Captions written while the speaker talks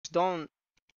just don't.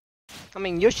 I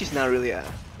mean, Yoshi's not really a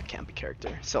campy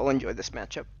character, so I'll enjoy this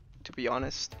matchup, to be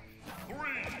honest. 3,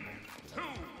 2,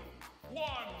 1,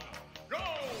 go!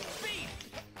 Speed!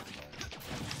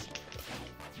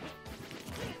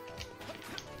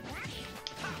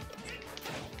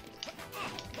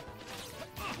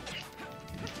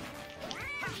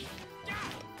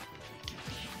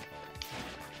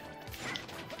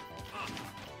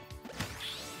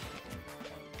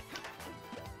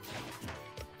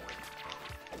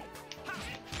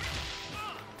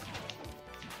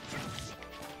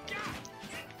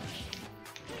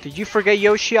 Did you forget,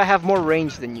 Yoshi? I have more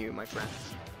range than you, my friend.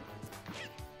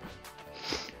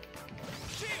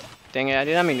 Dang it, I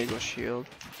didn't mean to go shield.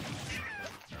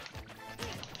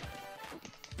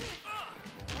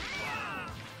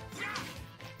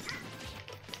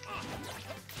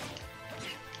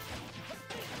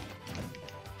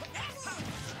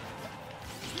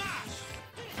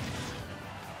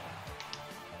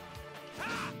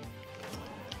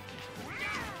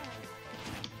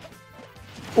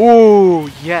 Ooh,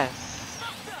 yes.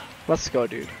 Let's go,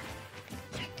 dude.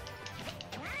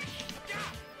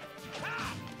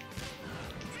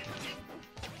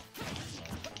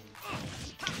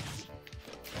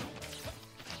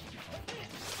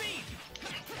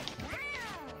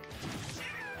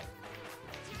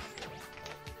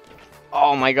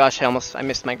 Oh my gosh, I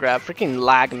missed my grab. Freaking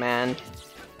lag, man.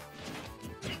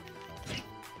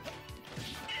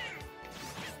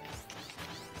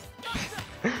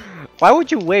 Why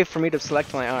would you wait for me to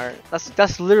select my art?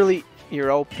 That's literally your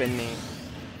opening.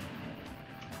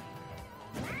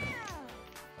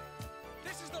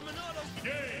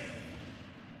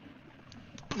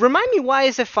 Remind me, why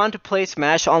is it fun to play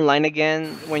Smash online again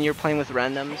when you're playing with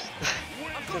randoms?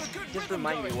 just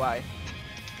remind me why.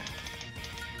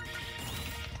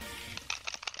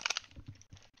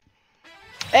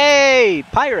 Hey,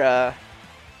 Pyra!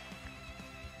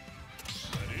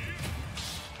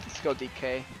 Let's go,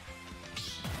 DK.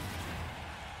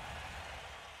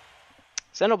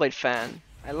 Xenoblade fan.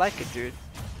 I like it, dude.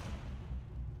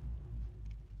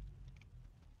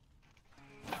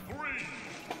 3,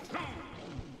 2,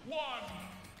 1,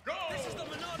 go! This is the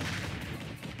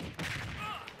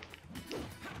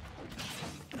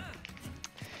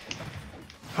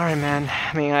Alright, man.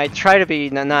 I mean, I try to be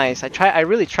nice. I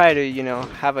really try to, you know,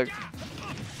 have a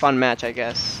fun match, I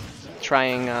guess.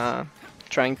 Trying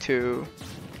to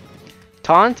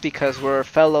taunt because we're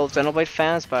fellow Xenoblade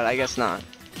fans, but I guess not.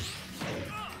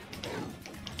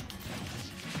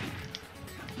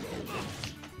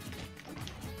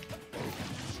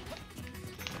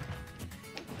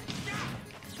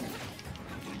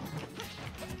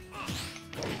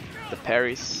 The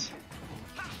parries.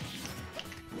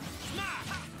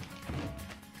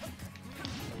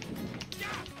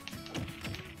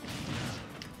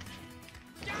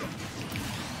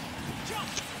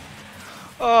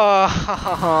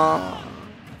 Oh,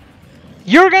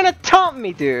 you're gonna taunt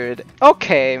me, dude.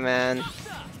 Okay, man.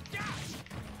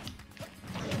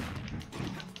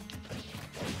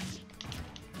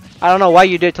 I don't know why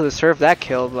you did to deserve that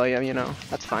kill, but you know,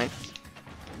 that's fine.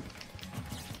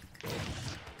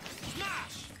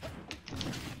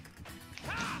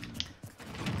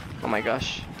 Oh my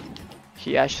gosh.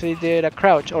 He actually did a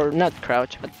crouch, or not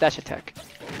crouch, but dash attack.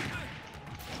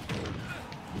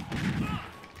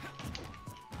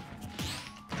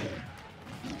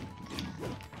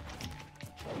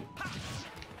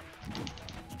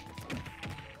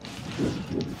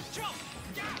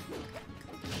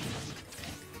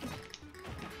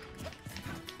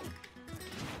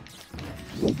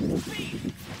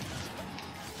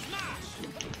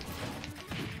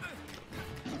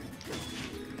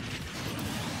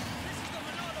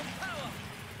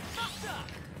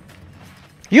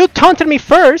 You taunted me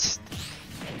first!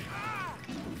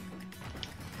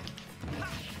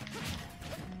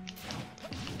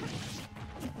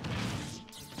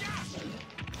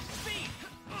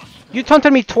 You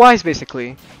taunted me twice,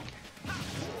 basically.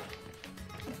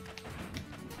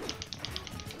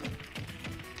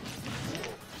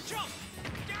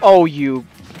 Oh, you...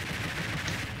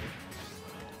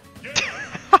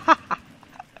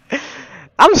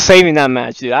 I'm saving that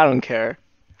match, dude. I don't care.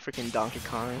 Freaking Donkey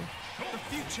Kong. The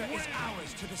future is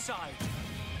ours to decide.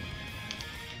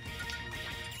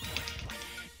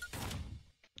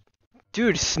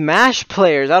 Dude, Smash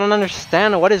players, I don't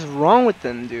understand what is wrong with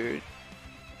them, dude.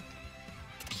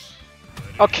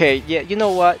 Okay, yeah, you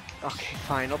know what? Okay,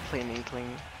 fine, I'll play an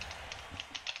Inkling.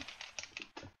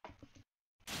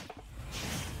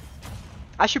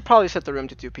 I should probably set the room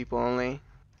to 2 people only.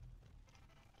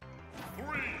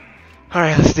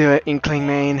 Alright, let's do it. Inkling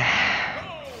main.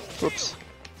 Whoops.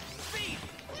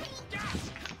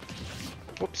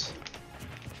 Whoops.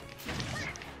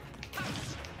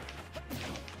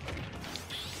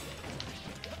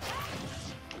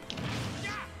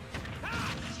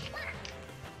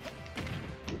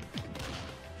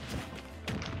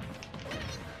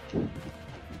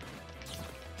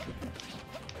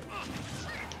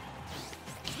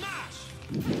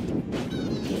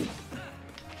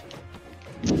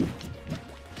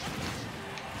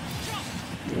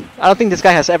 I don't think this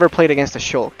guy has ever played against a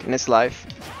Shulk in his life.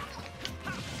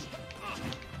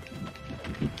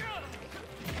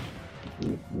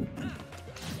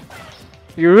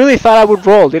 You really thought I would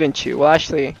roll, didn't you? Well,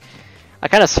 actually, I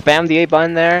kind of spammed the A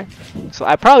button there, so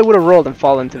I probably would have rolled and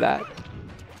fallen into that.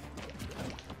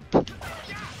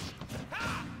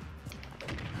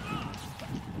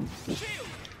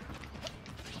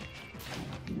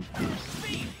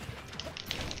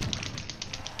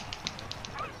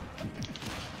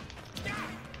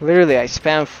 Literally, I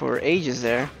spammed for ages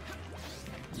there.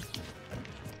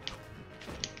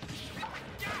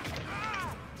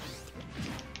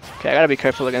 Okay, I gotta be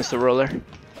careful against the roller.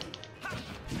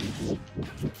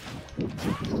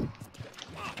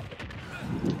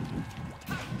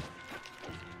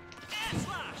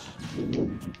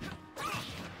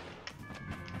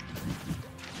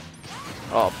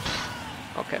 Oh,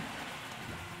 okay.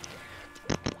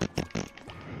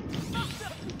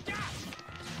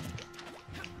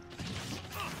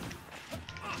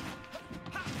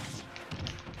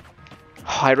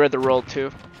 Oh, I'd rather roll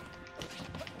too.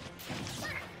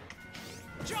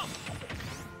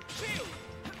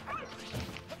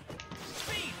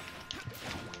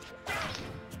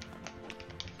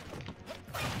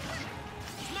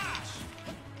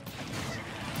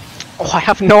 Oh, I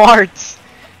have no arts!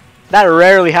 That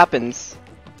rarely happens.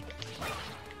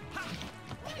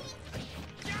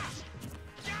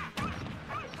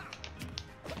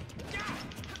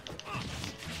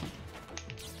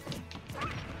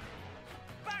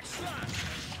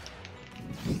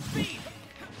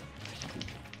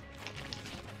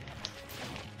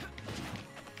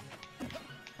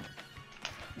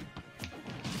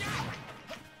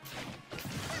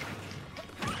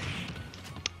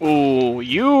 Ooh,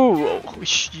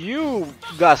 you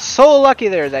got so lucky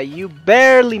there that you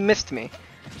barely missed me.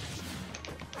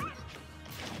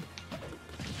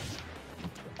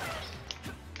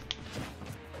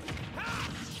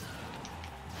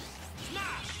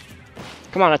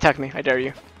 Come on, attack me, I dare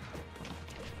you.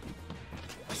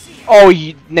 Oh,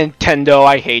 you, Nintendo,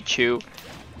 I hate you.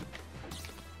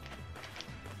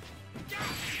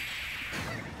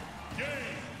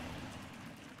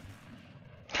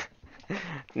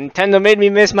 Nintendo made me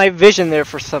miss my vision there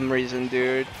for some reason,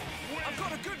 dude. I've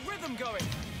got a good rhythm going.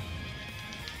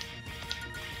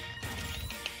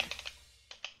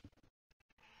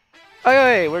 Oh,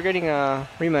 hey, we're getting a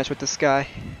rematch with this guy.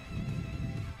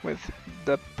 With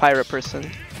the pirate person.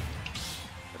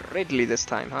 Ridley this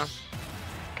time, huh?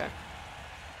 Okay.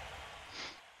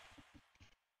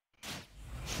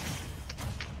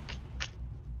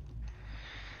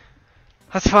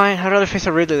 That's fine. I'd rather face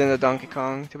a Ridley than a Donkey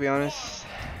Kong, to be honest.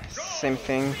 Same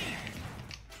thing.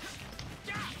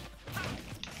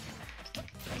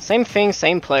 Same thing,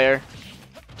 same player.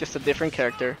 Just a different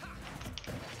character.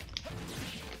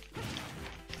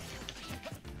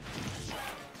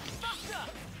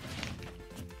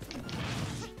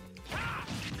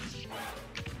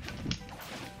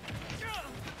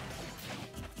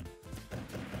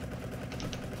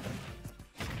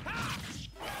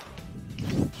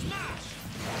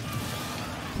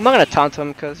 I'm not gonna taunt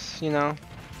him because, you know,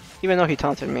 even though he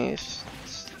taunted me, it's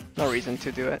no reason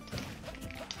to do it.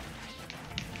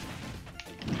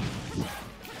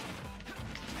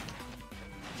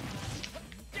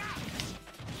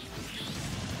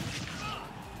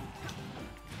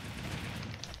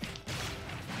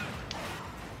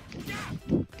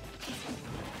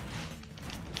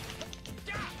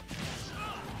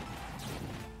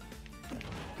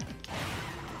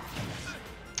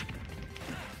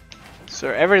 So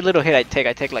every little hit I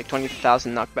take like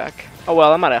 20,000 knockback. Oh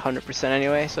well, I'm at 100%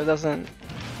 anyway, so it doesn't...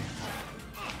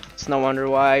 It's no wonder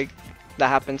why that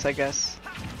happens, I guess.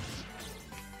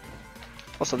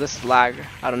 Also, this lag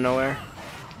out of nowhere.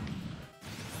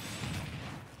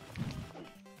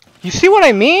 You see what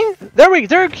I mean? There he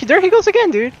goes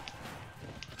again, dude.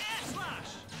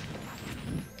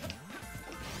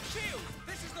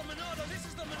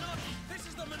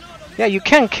 Yeah, you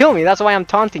can't kill me, that's why I'm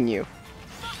taunting you.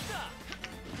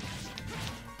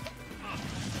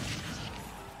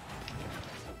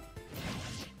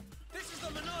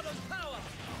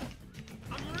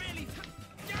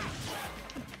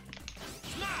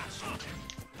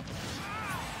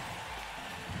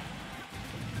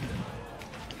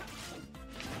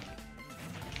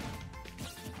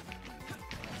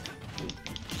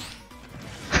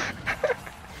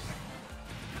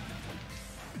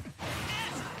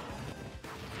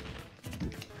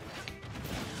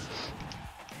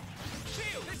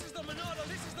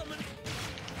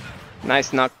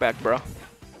 Nice knockback, bro.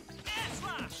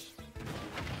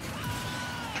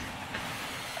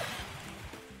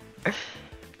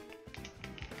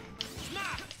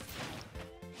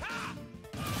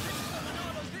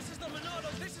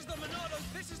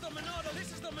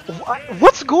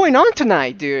 What's going on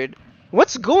tonight, dude?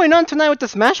 What's going on tonight with the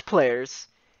Smash players?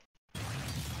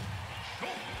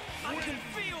 I can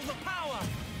feel the power.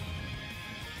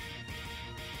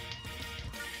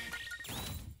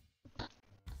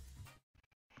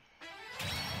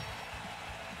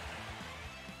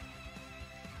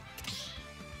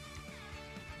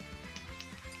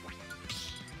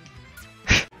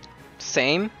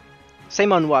 Same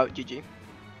on WoW, GG.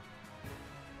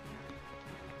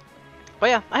 But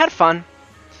yeah, I had fun.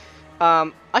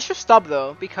 I should stop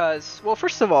though, because, well,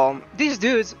 first of all, these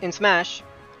dudes in Smash,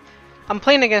 I'm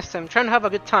playing against them, trying to have a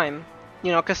good time,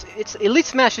 you know, because it's Elite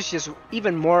Smash is just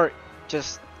even more,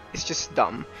 it's just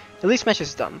dumb. Elite Smash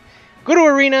is dumb. Go to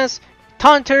arenas,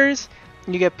 taunters,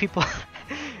 and you get people,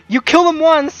 you kill them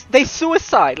once, they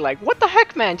suicide. Like, what the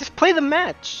heck, man? Just play the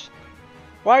match.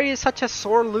 Why are you such a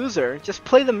sore loser? Just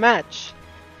play the match.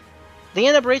 They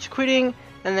end up rage quitting,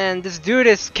 and then this dude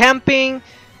is camping.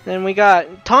 Then we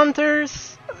got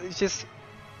taunters. It's just,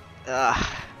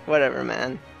 whatever,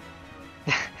 man.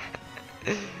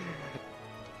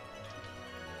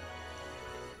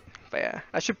 But yeah,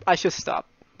 I should stop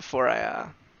before I.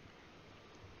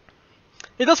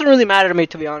 It doesn't really matter to me,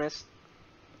 to be honest.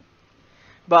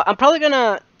 But I'm probably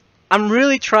gonna. I'm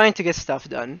really trying to get stuff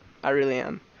done. I really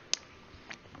am.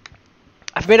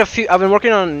 I've been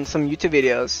working on some YouTube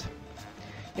videos.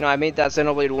 You know, I made that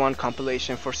Xenoblade 1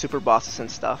 compilation for super bosses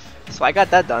and stuff. So I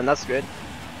got that done, that's good.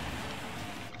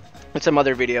 And some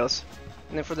other videos.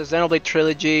 And then for the Xenoblade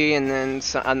trilogy, and then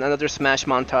another Smash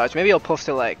montage. Maybe I'll post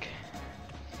it like...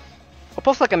 I'll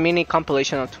post like a mini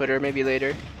compilation on Twitter, maybe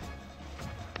later.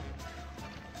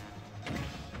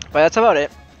 But that's about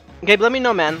it. Gabe, let me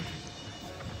know, man.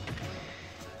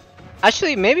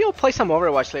 Actually, maybe I'll play some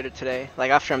Overwatch later today,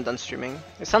 like after I'm done streaming.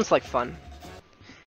 It sounds like fun.